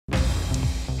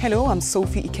Hello, I'm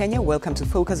Sophie Ikenya. Welcome to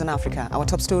Focus on Africa. Our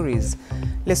top stories.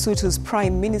 Lesotho's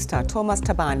Prime Minister Thomas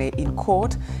Thabane in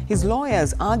court. His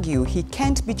lawyers argue he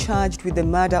can't be charged with the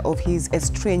murder of his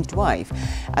estranged wife,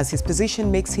 as his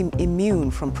position makes him immune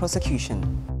from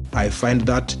prosecution. I find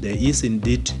that there is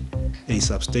indeed a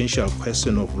substantial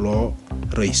question of law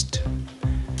raised.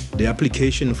 The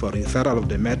application for referral of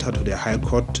the matter to the High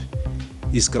Court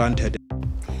is granted.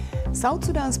 South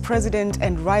Sudan's president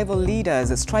and rival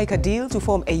leaders strike a deal to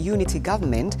form a unity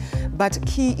government, but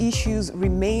key issues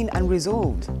remain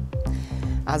unresolved.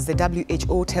 As the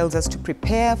WHO tells us to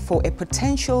prepare for a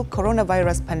potential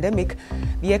coronavirus pandemic,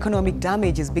 the economic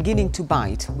damage is beginning to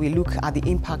bite. We look at the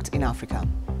impact in Africa.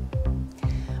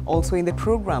 Also in the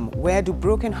program, where do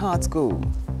broken hearts go?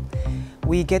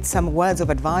 We get some words of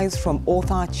advice from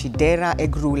author Chidera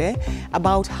Egrule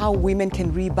about how women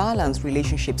can rebalance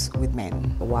relationships with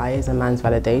men. Why is a man's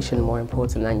validation more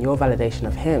important than your validation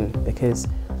of him? Because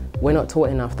we're not taught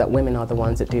enough that women are the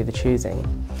ones that do the choosing.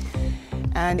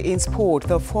 And in sport,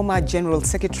 the former General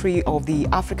Secretary of the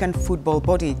African football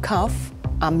body CAF,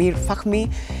 Amir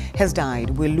Fakhmi, has died.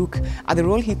 We'll look at the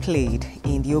role he played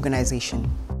in the organization.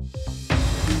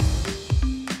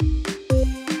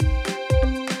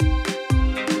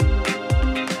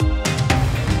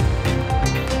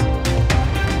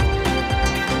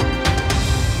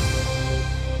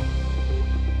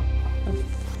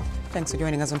 Thanks for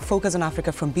joining us on Focus on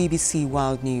Africa from BBC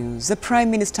World News. The Prime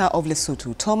Minister of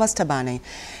Lesotho, Thomas Thabane,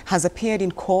 has appeared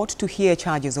in court to hear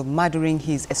charges of murdering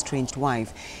his estranged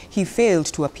wife. He failed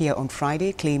to appear on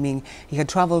Friday, claiming he had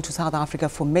traveled to South Africa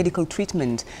for medical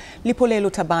treatment. Lipolelo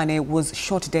Thabane was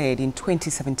shot dead in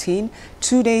 2017,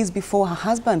 2 days before her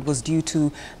husband was due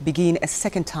to begin a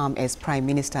second term as Prime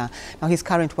Minister. Now, his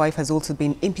current wife has also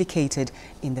been implicated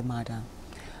in the murder.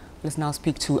 Let's now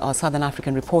speak to our Southern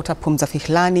African reporter, Pumza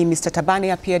Fihlani. Mr.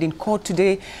 Thabane appeared in court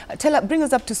today. Bring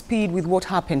us up to speed with what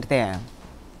happened there.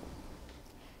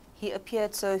 He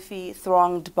appeared, Sophie,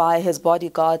 thronged by his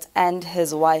bodyguards, and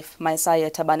his wife,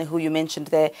 Maisaya Thabane, who you mentioned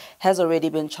there, has already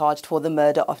been charged for the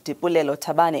murder of Lipolelo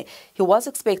Thabane. He was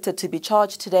expected to be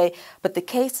charged today, but the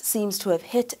case seems to have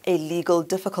hit a legal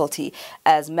difficulty,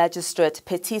 as Magistrate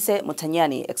Petise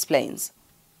Mutanyani explains.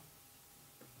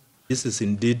 This is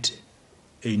indeed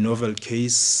a novel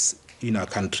case in our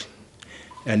country,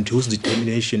 and whose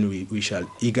determination we shall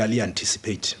eagerly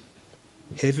anticipate.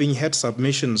 Having had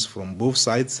submissions from both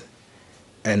sides,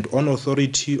 and on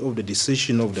authority of the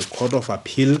decision of the Court of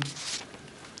Appeal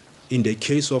in the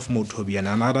case of Motobi and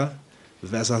Anara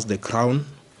versus the Crown,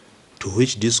 to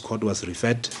which this court was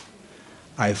referred,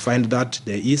 I find that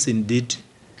there is indeed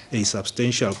a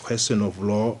substantial question of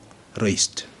law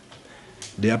raised.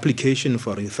 The application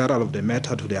for referral of the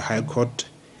matter to the High Court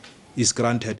is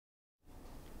granted.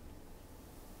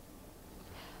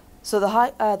 So the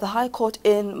High Court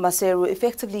in Maseru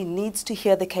effectively needs to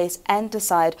hear the case and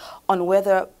decide on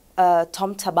whether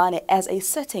Tom Thabane, as a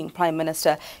sitting Prime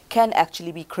Minister, can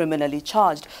actually be criminally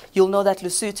charged. You'll know that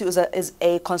Lesotho is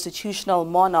a constitutional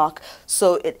monarch,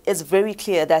 so it is very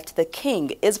clear that the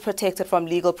king is protected from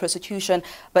legal prosecution,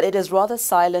 but it is rather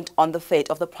silent on the fate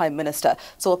of the Prime Minister.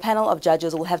 So a panel of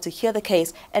judges will have to hear the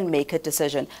case and make a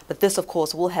decision. But this, of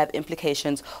course, will have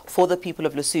implications for the people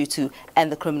of Lesotho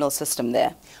and the criminal system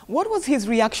there. What was his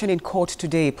reaction in court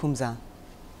today, Pumza?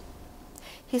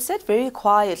 He sat very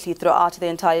quietly throughout the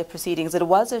entire proceedings. It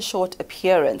was a short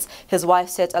appearance. His wife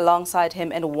sat alongside him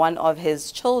and one of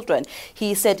his children.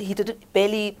 He said he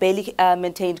barely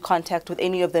maintained contact with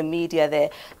any of the media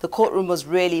there. The courtroom was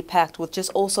really packed with just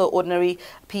also ordinary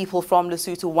people from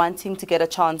Lesotho wanting to get a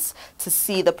chance to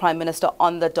see the Prime Minister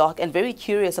on the dock and very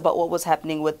curious about what was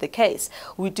happening with the case.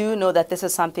 We do know that this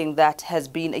is something that has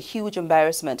been a huge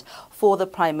embarrassment for the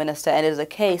Prime Minister, and it is a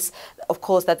case, of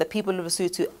course, that the people of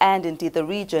Lesotho and indeed the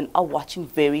region are watching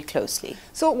very closely.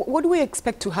 So what do we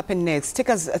expect to happen next? Take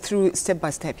us through step by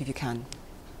step if you can.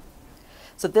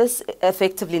 So this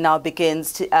effectively now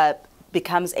becomes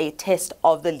a test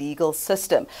of the legal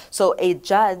system. So a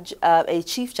judge, a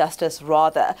chief justice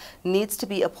rather, needs to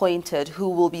be appointed who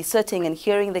will be sitting and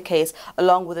hearing the case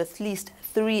along with at least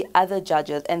 3 other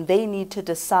judges, and they need to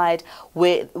decide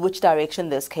which direction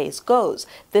this case goes.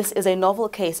 This is a novel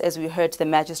case, as we heard the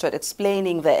magistrate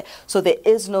explaining there, so there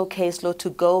is no case law to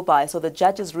go by, so the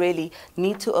judges really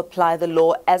need to apply the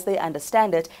law as they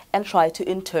understand it and try to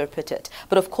interpret it.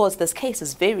 But of course, this case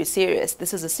is very serious.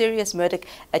 This is a serious murder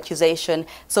accusation,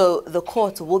 so the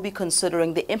court will be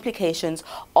considering the implications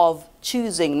of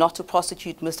choosing not to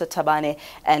prosecute Mr. Thabane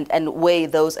and weigh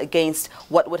those against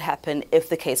what would happen if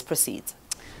the case proceeds.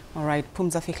 All right,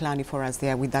 Pumza Fihlani for us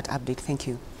there with that update. Thank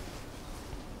you.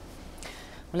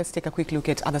 Well, let's take a quick look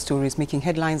at other stories making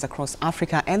headlines across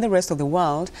Africa and the rest of the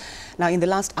world. Now, in the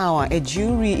last hour, a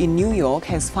jury in New York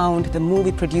has found the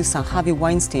movie producer Harvey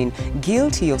Weinstein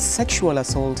guilty of sexual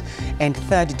assault and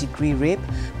third-degree rape,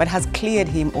 but has cleared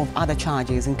him of other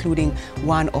charges, including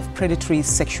one of predatory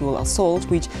sexual assault,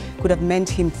 which could have meant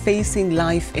him facing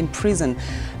life in prison.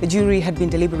 The jury had been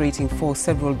deliberating for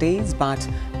several days, but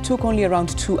took only around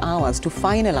 2 hours to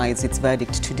finalize its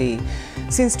verdict today.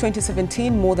 Since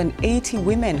 2017, more than 80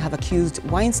 women have accused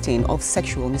Weinstein of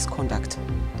sexual misconduct.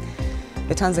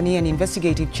 The Tanzanian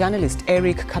investigative journalist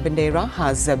Eric Kabendera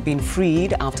has been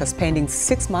freed after spending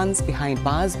 6 months behind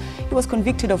bars. He was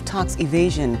convicted of tax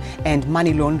evasion and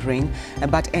money laundering,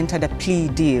 but entered a plea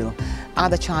deal.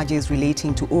 Other charges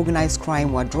relating to organized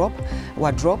crime were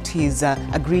dropped. He's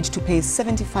agreed to pay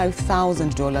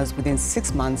 $75,000 within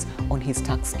 6 months on his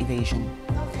tax evasion.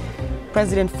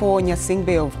 President Faure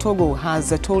Gnassingbé of Togo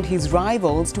has told his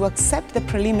rivals to accept the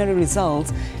preliminary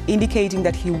results, indicating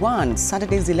that he won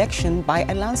Saturday's election by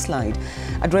a landslide.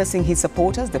 Addressing his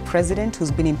supporters, the president,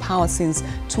 who's been in power since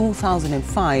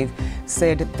 2005,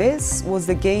 said this was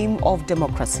the game of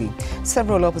democracy.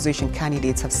 Several opposition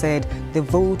candidates have said the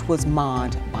vote was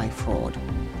marred by fraud.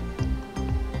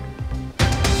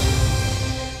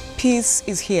 Peace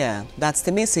is here. That's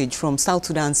the message from South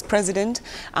Sudan's president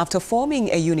after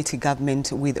forming a unity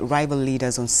government with rival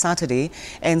leaders on Saturday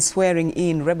and swearing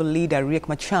in rebel leader Riek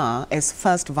Machar as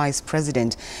first vice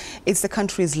president. It's the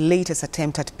country's latest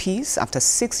attempt at peace after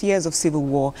 6 years of civil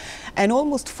war and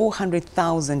almost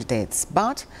 400,000 deaths.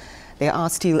 But there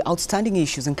are still outstanding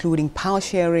issues, including power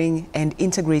sharing and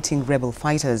integrating rebel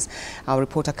fighters. Our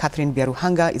reporter Catherine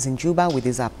Biaruhanga is in Juba with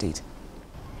this update.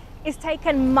 It's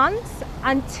taken months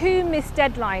and 2 missed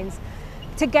deadlines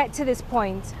to get to this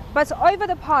point. But over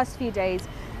the past few days,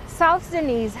 South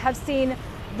Sudanese have seen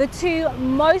the 2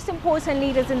 most important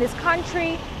leaders in this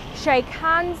country shake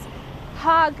hands,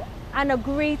 hug, and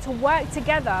agree to work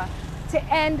together to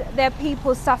end their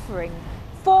people's suffering.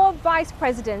 4 vice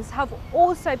presidents have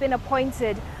also been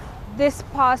appointed this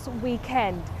past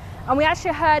weekend. And we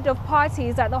actually heard of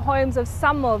parties at the homes of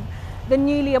some of the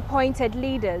newly appointed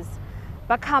leaders.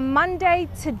 But come Monday,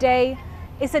 today,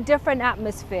 it's a different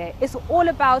atmosphere. It's all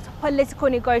about political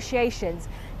negotiations,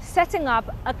 setting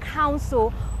up a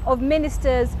council of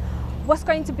ministers, what's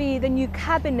going to be the new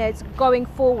cabinet going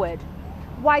forward.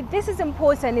 Why this is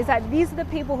important is that these are the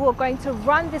people who are going to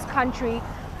run this country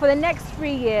for the next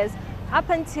 3 years up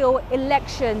until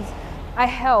elections are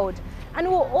held. And it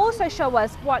will also show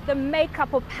us what the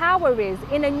makeup of power is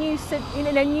in a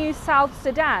new South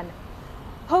Sudan.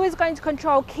 Who is going to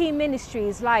control key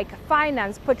ministries like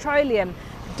finance, petroleum,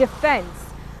 defense?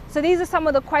 So these are some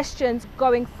of the questions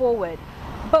going forward.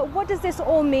 But what does this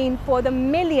all mean for the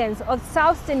millions of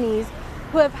South Sudanese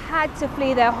who have had to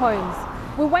flee their homes?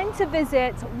 We went to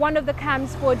visit one of the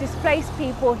camps for displaced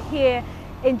people here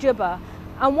in Juba.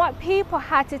 And what people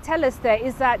had to tell us there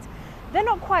is that they're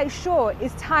not quite sure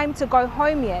it's time to go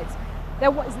home yet.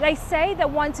 They say they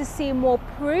want to see more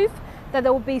proof that they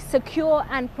will be secure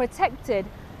and protected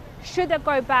should they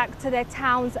go back to their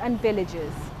towns and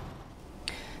villages.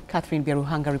 Catherine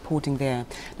Biaruhanga reporting there.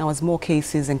 Now, as more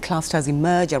cases and clusters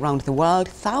emerge around the world,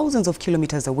 thousands of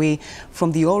kilometers away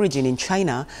from the origin in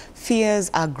China, fears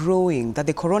are growing that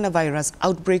the coronavirus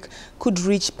outbreak could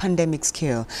reach pandemic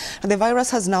scale. And the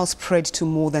virus has now spread to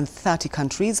more than 30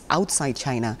 countries outside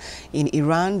China. In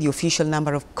Iran, the official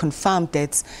number of confirmed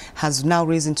deaths has now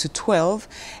risen to 12,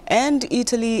 and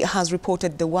Italy has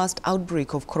reported the worst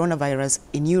outbreak of coronavirus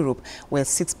in Europe, where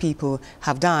 6 people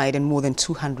have died and more than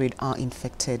 200 are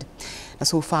infected.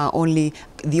 So far,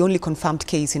 the only confirmed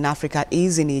case in Africa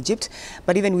is in Egypt,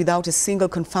 but even without a single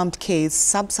confirmed case,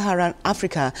 sub-Saharan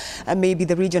Africa may be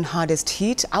the region hardest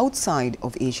hit outside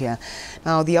of Asia.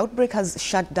 Now, the outbreak has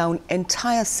shut down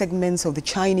entire segments of the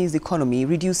Chinese economy,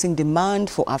 reducing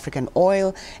demand for African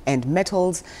oil and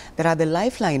metals that are the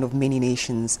lifeline of many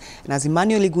nations. And as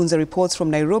Emmanuel Igunza reports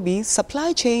from Nairobi,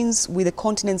 supply chains with the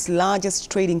continent's largest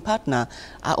trading partner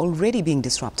are already being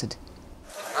disrupted.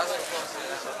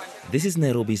 This is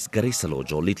Nairobi's Garissa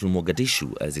Lodge, or Little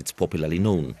Mogadishu as it's popularly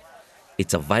known.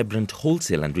 It's a vibrant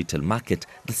wholesale and retail market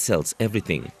that sells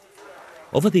everything.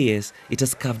 Over the years, it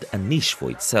has carved a niche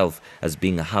for itself as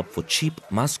being a hub for cheap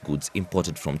mass goods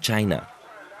imported from China.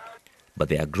 But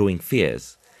there are growing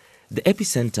fears. The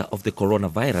epicenter of the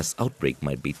coronavirus outbreak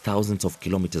might be thousands of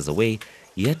kilometers away,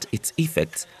 yet its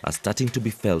effects are starting to be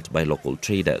felt by local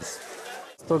traders.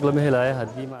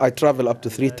 I travel up to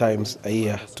 3 times a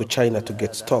year to China to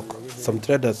get stock. Some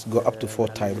traders go up to 4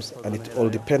 times, and it all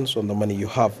depends on the money you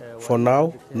have. For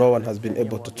now, no one has been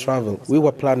able to travel. We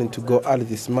were planning to go early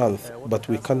this month, but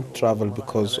we can't travel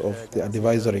because of the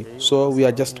advisory. So we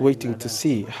are just waiting to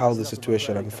see how the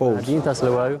situation unfolds.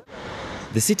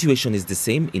 The situation is the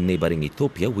same in neighboring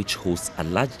Ethiopia, which hosts a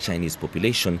large Chinese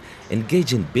population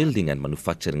engaged in building and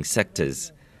manufacturing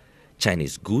sectors.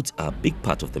 Chinese goods are a big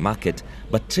part of the market,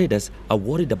 but traders are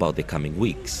worried about the coming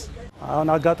weeks.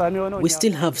 We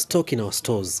still have stock in our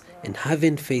stores and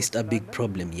haven't faced a big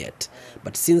problem yet.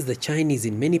 But since the Chinese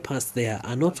in many parts there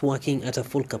are not working at a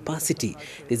full capacity,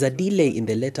 there's a delay in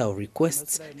the letter of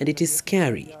requests and it is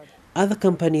scary. Other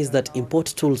companies that import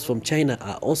tools from China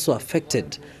are also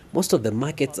affected. Most of the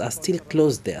markets are still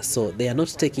closed there, so they are not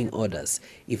taking orders.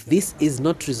 If this is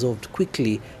not resolved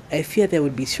quickly, I fear there will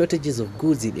be shortages of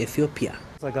goods in Ethiopia.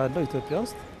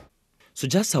 So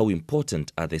just how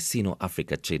important are the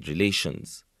Sino-Africa trade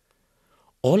relations?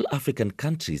 All African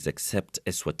countries except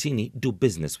Eswatini do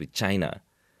business with China.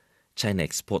 China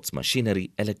exports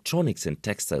machinery, electronics and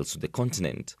textiles to the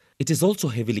continent. It is also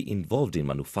heavily involved in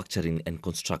manufacturing and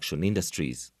construction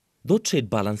industries. Though trade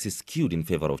balance is skewed in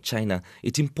favor of China,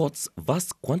 it imports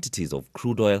vast quantities of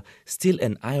crude oil, steel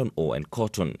and iron ore and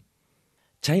cotton.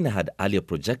 China had earlier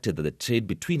projected that the trade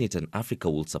between it and Africa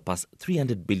will surpass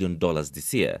 $300 billion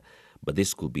this year, but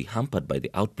this could be hampered by the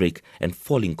outbreak and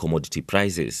falling commodity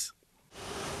prices.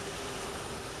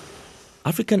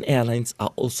 African airlines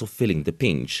are also feeling the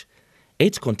pinch.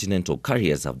 8 continental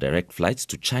carriers have direct flights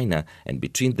to China and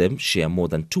between them share more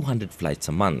than 200 flights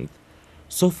a month.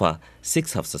 So far,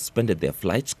 6 have suspended their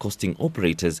flights, costing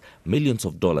operators millions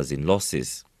of dollars in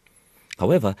losses.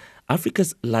 However,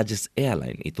 Africa's largest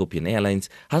airline, Ethiopian Airlines,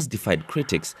 has defied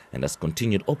critics and has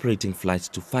continued operating flights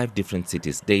to 5 different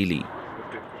cities daily.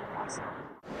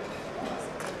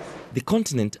 The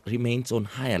continent remains on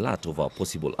high alert over a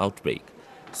possible outbreak.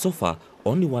 So far,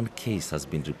 only 1 case has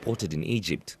been reported in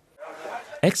Egypt.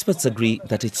 Experts agree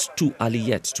that it's too early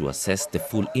yet to assess the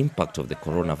full impact of the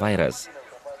coronavirus.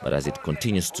 But as it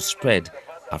continues to spread,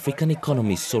 African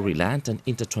economies so reliant and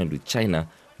intertwined with China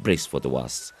brace for the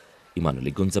worst. Emmanuel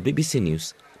Igunza, BBC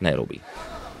News, Nairobi.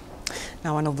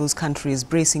 Now, one of those countries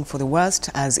bracing for the worst,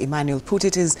 as Emmanuel put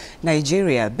it, is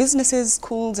Nigeria. Businesses,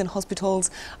 schools and hospitals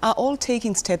are all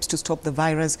taking steps to stop the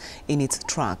virus in its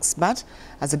tracks. But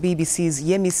as the BBC's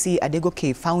Yemisi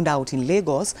Adegoke found out in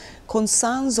Lagos,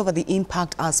 concerns over the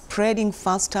impact are spreading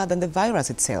faster than the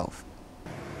virus itself.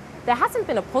 There hasn't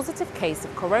been a positive case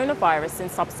of coronavirus in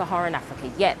sub-Saharan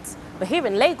Africa yet, but here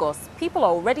in Lagos, people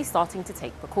are already starting to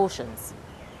take precautions.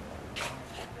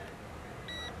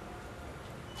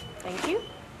 Thank you.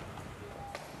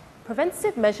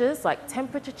 Preventative measures like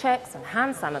temperature checks and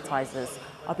hand sanitizers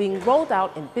are being rolled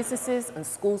out in businesses and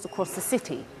schools across the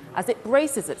city as it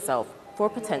braces itself for a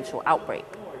potential outbreak.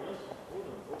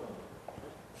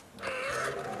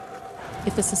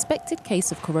 If a suspected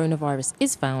case of coronavirus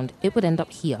is found, it would end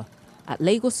up here, at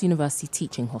Lagos University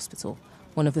Teaching Hospital,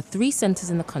 one of the 3 centres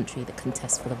in the country that can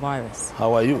test for the virus.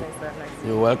 How are you?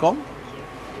 You're welcome.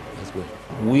 That's good.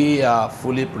 We are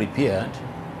fully prepared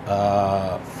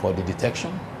for the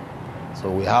detection. So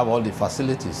we have all the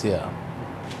facilities here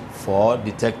for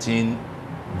detecting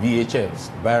VHFs,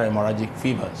 viral hemorrhagic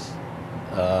fevers,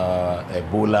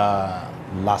 Ebola,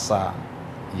 Lassa,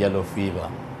 yellow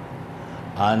fever.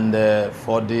 And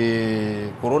for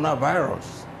the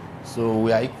coronavirus, so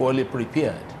we are equally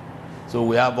prepared. So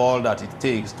we have all that it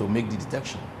takes to make the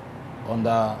detection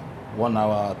under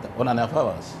 1.5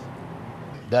 hours.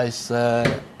 There is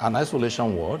an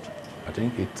isolation ward. I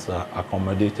think it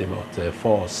accommodates about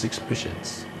 4 or 6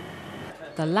 patients.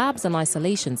 The labs and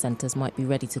isolation centres might be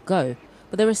ready to go,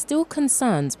 but there are still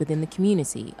concerns within the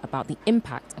community about the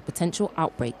impact a potential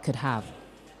outbreak could have.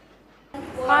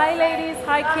 Hi ladies,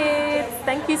 hi kids.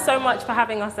 Thank you so much for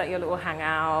having us at your little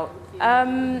hangout.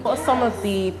 What are some of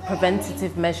the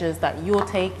preventative measures that you're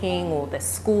taking or that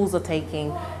schools are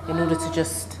taking in order to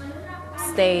just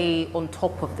stay on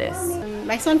top of this?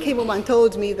 My son came home and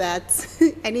told me that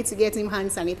I need to get him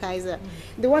hand sanitizer.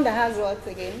 The one that has what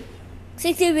again?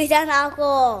 60%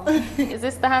 alcohol. Is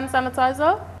this the hand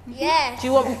sanitizer? Yes. Do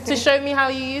you want to show me how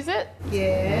you use it?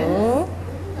 Yeah. Oh.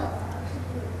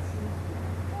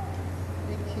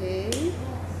 Okay.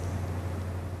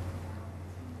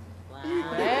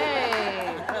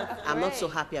 I'm not so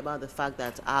happy about the fact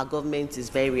that our government is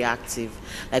very reactive.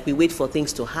 Like, we wait for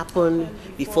things to happen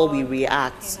before we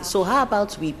react. So how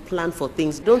about we plan for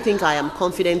things? I don't think I am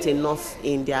confident enough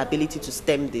in their ability to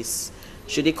stem this,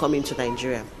 should it come into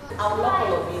Nigeria.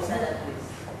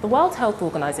 The World Health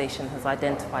Organization has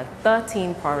identified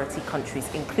 13 priority countries,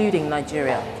 including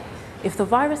Nigeria. If the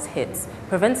virus hits,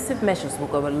 preventative measures will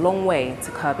go a long way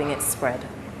to curbing its spread.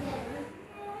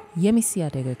 Yemisi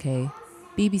Adegoke,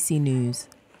 BBC News,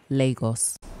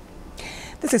 Lagos.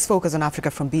 This is Focus on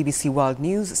Africa from BBC World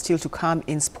News. Still to come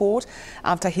in sport,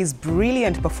 after his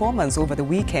brilliant performance over the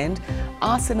weekend,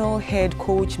 Arsenal head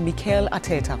coach Mikel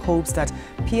Arteta hopes that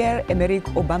Pierre-Emerick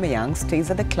Aubameyang stays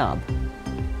at the club.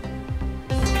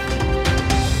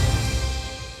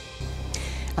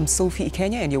 I'm Sophie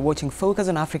Ikenya and you're watching Focus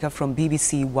on Africa from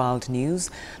BBC World News.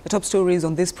 The top stories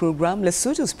on this program: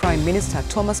 Lesotho's Prime Minister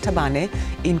Thomas Thabane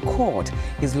in court.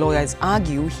 His lawyers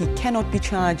argue he cannot be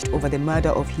charged over the murder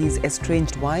of his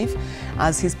estranged wife,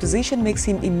 as his position makes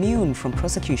him immune from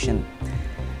prosecution.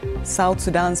 South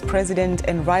Sudan's president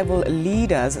and rival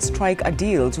leaders strike a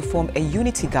deal to form a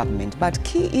unity government, but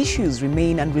key issues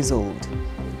remain unresolved.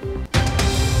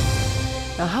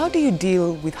 Now, how do you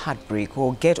deal with heartbreak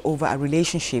or get over a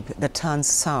relationship that turns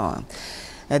sour?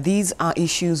 These are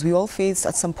issues we all face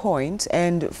at some point,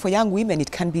 and for young women it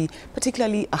can be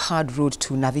particularly a hard road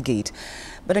to navigate.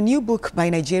 But a new book by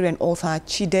Nigerian author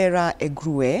Chidera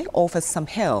Egrue offers some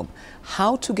help.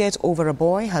 How to Get Over a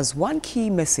Boy has one key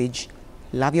message: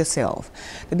 love yourself.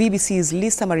 The BBC's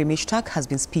Lisa Marie Mishtak has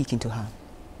been speaking to her.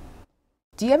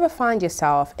 Do you ever find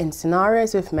yourself in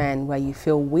scenarios with men where you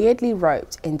feel weirdly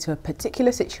roped into a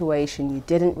particular situation you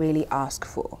didn't really ask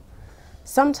for?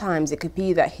 Sometimes it could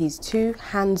be that he's too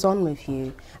hands-on with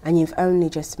you and you've only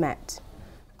just met.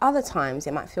 Other times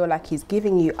it might feel like he's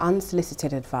giving you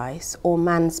unsolicited advice or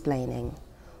mansplaining.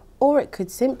 Or it could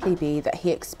simply be that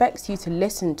he expects you to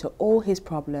listen to all his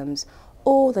problems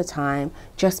all the time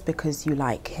just because you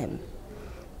like him.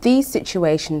 These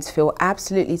situations feel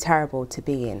absolutely terrible to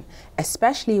be in,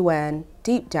 especially when,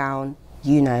 deep down,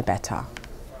 you know better.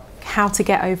 How to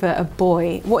Get Over a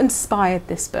Boy. What inspired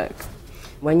this book?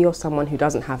 When you're someone who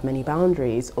doesn't have many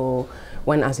boundaries, or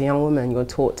when as a young woman you're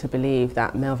taught to believe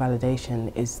that male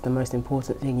validation is the most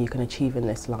important thing you can achieve in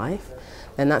this life,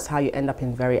 then that's how you end up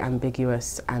in very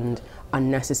ambiguous and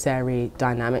unnecessary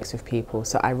dynamics with people.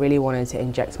 So I really wanted to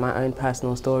inject my own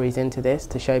personal stories into this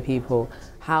to show people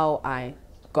how I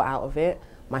got out of it,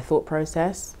 my thought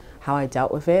process, how I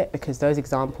dealt with it, because those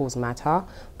examples matter.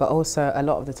 But also a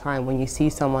lot of the time when you see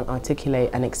someone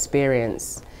articulate an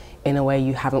experience in a way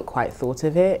you haven't quite thought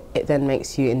of it, it then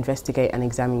makes you investigate and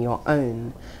examine your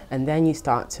own. And then you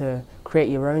start to create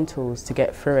your own tools to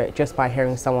get through it just by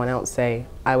hearing someone else say,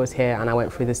 I was here and I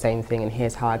went through the same thing and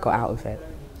here's how I got out of it.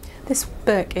 This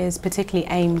book is particularly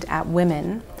aimed at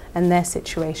women and their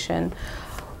situation.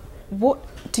 What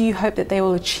do you hope that they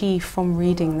will achieve from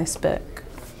reading this book?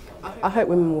 I hope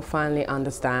women will finally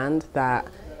understand that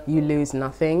you lose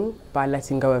nothing by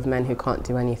letting go of men who can't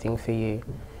do anything for you.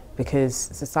 Because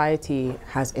society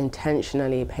has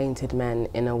intentionally painted men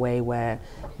in a way where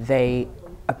they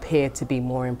appear to be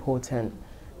more important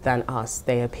than us.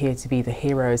 They appear to be the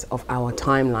heroes of our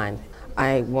timeline.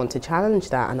 I want to challenge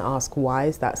that and ask, why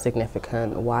is that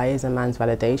significant? Why is a man's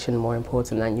validation more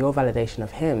important than your validation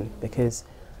of him? Because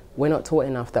we're not taught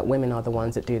enough that women are the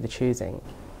ones that do the choosing.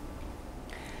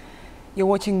 You're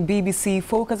watching BBC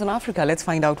Focus on Africa. Let's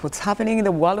find out what's happening in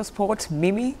the world of sport.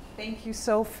 Mimi? Thank you,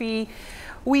 Sophie.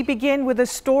 We begin with a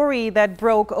story that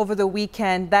broke over the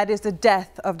weekend. That is the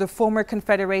death of the former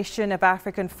Confederation of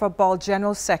African Football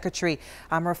General Secretary,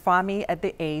 Amr Fahmy, at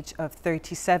the age of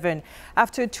 37.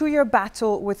 After a 2-year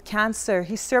battle with cancer,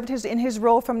 he served in his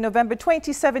role from November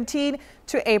 2017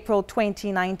 to April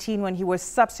 2019, when he was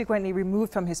subsequently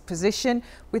removed from his position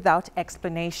without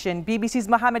explanation. BBC's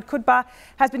Mohamed Kudba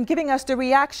has been giving us the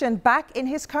reaction back in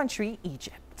his country,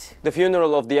 Egypt. The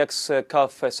funeral of the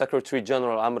ex-CAF Secretary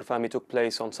General Amr Fahmy took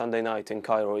place on Sunday night in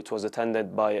Cairo. It was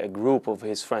attended by a group of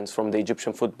his friends from the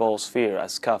Egyptian football sphere,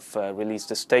 as CAF released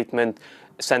a statement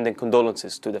sending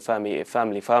condolences to the Fahmy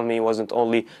family. Fahmy wasn't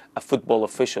only a football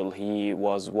official, he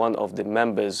was one of the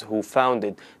members who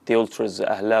founded the Ultras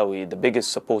Ahlawi, the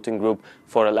biggest supporting group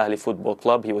for Al Ahly Football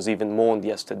Club. He was even mourned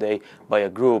yesterday by a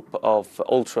group of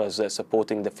ultras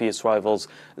supporting the fierce rivals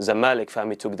Zamalek.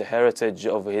 Fahmy took the heritage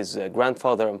of his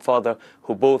grandfather and father,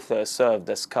 who both served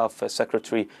as CAF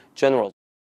Secretary General.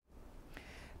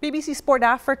 BBC Sport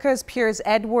Africa's Piers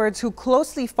Edwards, who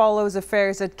closely follows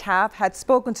affairs at CAF, had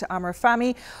spoken to Amr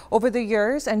Fahmy over the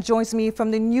years and joins me from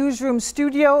the newsroom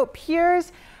studio.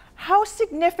 Piers, how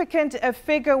significant a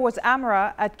figure was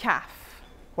Amr at CAF?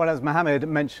 Well, as Mohamed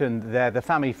mentioned there, the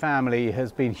Fahmy family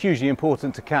has been hugely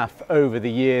important to CAF over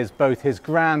the years. Both his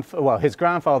grandfather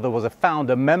was a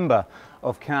founder member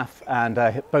of CAF,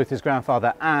 and both his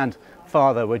grandfather and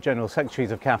father were General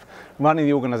Secretaries of CAF, running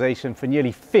the organisation for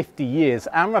nearly 50 years.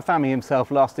 Amr Fahmy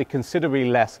himself lasted considerably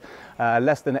less,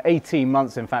 less than 18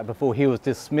 months, in fact, before he was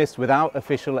dismissed without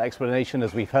official explanation,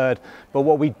 as we've heard. But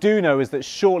what we do know is that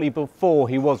shortly before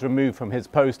he was removed from his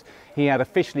post, he had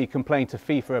officially complained to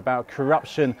FIFA about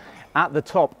corruption at the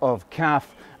top of CAF,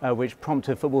 which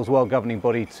prompted football's world governing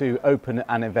body to open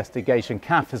an investigation.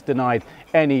 CAF has denied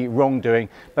any wrongdoing,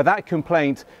 but that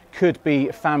complaint could be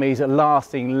Fami's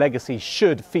lasting legacy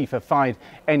should FIFA find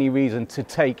any reason to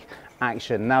take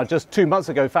action. Now, just 2 months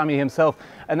ago, Fami himself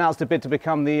announced a bid to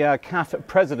become the CAF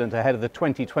president ahead of the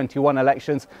 2021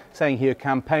 elections, saying he would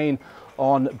campaign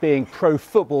on being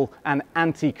pro-football and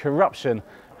anti-corruption.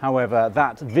 However,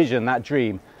 that vision, that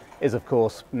dream, is of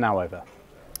course now over.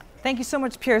 Thank you so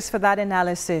much, Piers, for that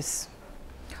analysis.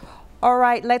 All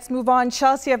right, let's move on.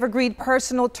 Chelsea have agreed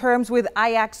personal terms with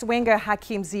Ajax winger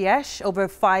Hakim Ziyech over a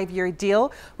 5-year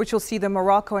deal, which will see the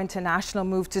Morocco international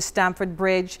move to Stamford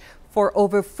Bridge for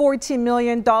over $40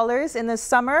 million in the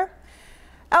summer.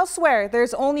 Elsewhere,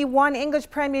 there's only one English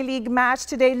Premier League match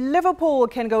today. Liverpool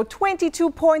can go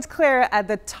 22 points clear at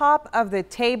the top of the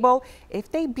table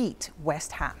if they beat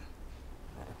West Ham.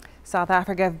 South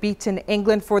Africa have beaten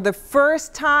England for the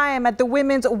first time at the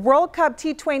Women's World Cup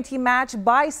T20 match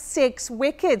by 6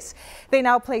 wickets. They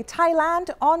now play Thailand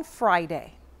on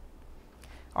Friday.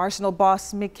 Arsenal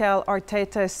boss Mikel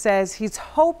Arteta says he's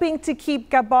hoping to keep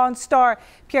Gabon star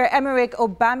Pierre-Emerick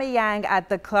Aubameyang at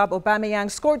the club. Aubameyang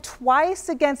scored twice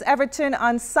against Everton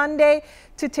on Sunday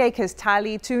to take his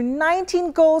tally to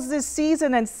 19 goals this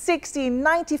season and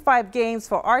 95 games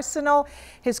for Arsenal.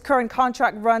 His current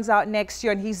contract runs out next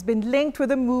year and he's been linked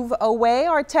with a move away.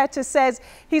 Arteta says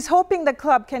he's hoping the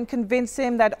club can convince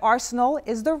him that Arsenal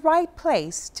is the right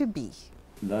place to be.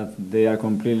 That they are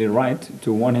completely right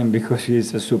to want him because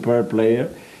he's a superb player.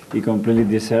 He completely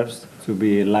deserves to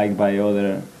be liked by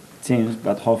other teams,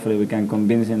 but hopefully we can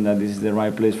convince him that this is the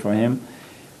right place for him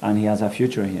and he has a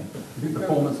future here.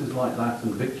 Performances like that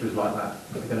and victories like that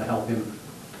are going to help him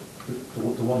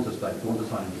to want to stay, to want to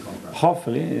sign a new contract?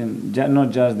 Hopefully,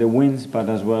 not just the wins, but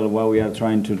as well what we are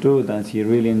trying to do, that he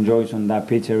really enjoys on that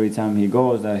pitch every time he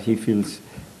goes, that he feels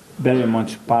very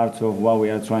much part of what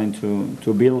we are trying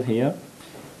to build here.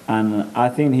 And I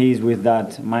think he's with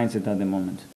that mindset at the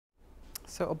moment.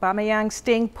 So Aubameyang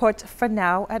staying put for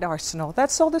now at Arsenal.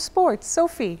 That's all the sports.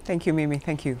 Sophie. Thank you, Mimi.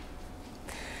 Thank you.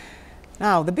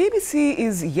 Now, the BBC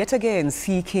is yet again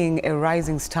seeking a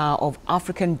rising star of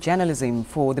African journalism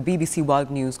for the BBC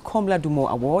World News Komla Dumo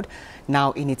Award,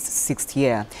 now in its 6th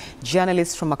year.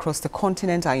 Journalists from across the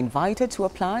continent are invited to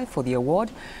apply for the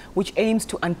award, which aims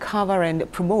to uncover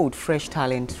and promote fresh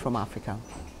talent from Africa.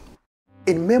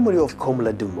 In memory of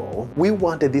Komla Dumo, we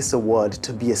wanted this award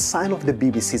to be a sign of the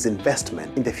BBC's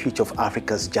investment in the future of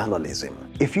Africa's journalism.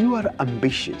 If you are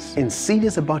ambitious and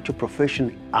serious about your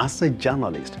profession as a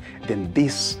journalist, then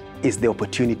this is the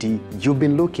opportunity you've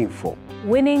been looking for.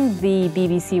 Winning the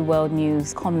BBC World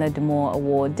News Komla Dumo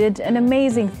Award did an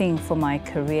amazing thing for my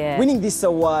career. Winning this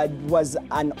award was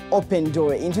an open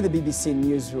door into the BBC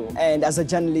newsroom, and as a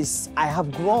journalist, I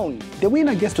have grown. The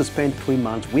winner gets to spend 3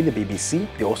 months with the BBC.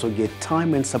 They also get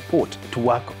time and support to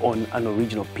work on an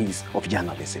original piece of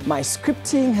journalism. My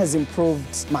scripting has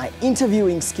improved, my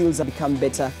interviewing skills have become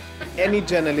better. Any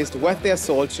journalist worth their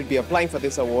salt should be applying for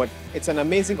this award. It's an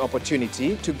amazing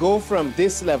opportunity to go from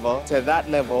this level to that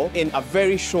level in a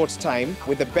very short time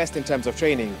with the best in terms of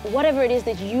training. Whatever it is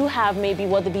that you have may be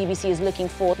what the BBC is looking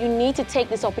for. You need to take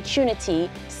this opportunity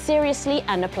seriously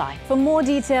and apply. For more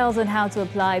details on how to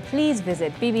apply, please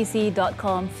visit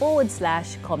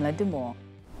bbc.com/Komla Dumo.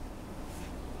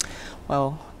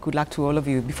 Well, good luck to all of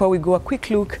you. Before we go, a quick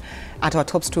look at our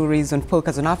top stories on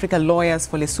Focus on Africa. Lawyers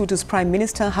for Lesotho's Prime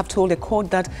Minister have told a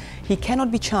court that he cannot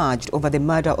be charged over the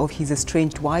murder of his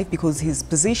estranged wife because his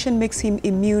position makes him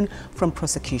immune from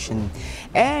prosecution.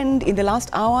 And in the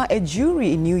last hour, a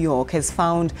jury in New York has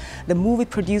found the movie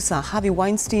producer Harvey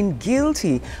Weinstein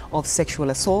guilty of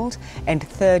sexual assault and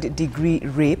third-degree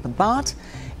rape, but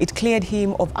it cleared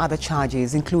him of other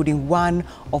charges, including one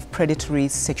of predatory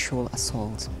sexual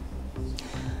assault.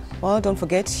 Well, don't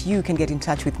forget, you can get in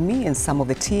touch with me and some of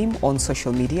the team on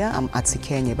social media. I'm at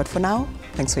Kenya. But for now,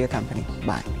 thanks for your company.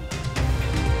 Bye.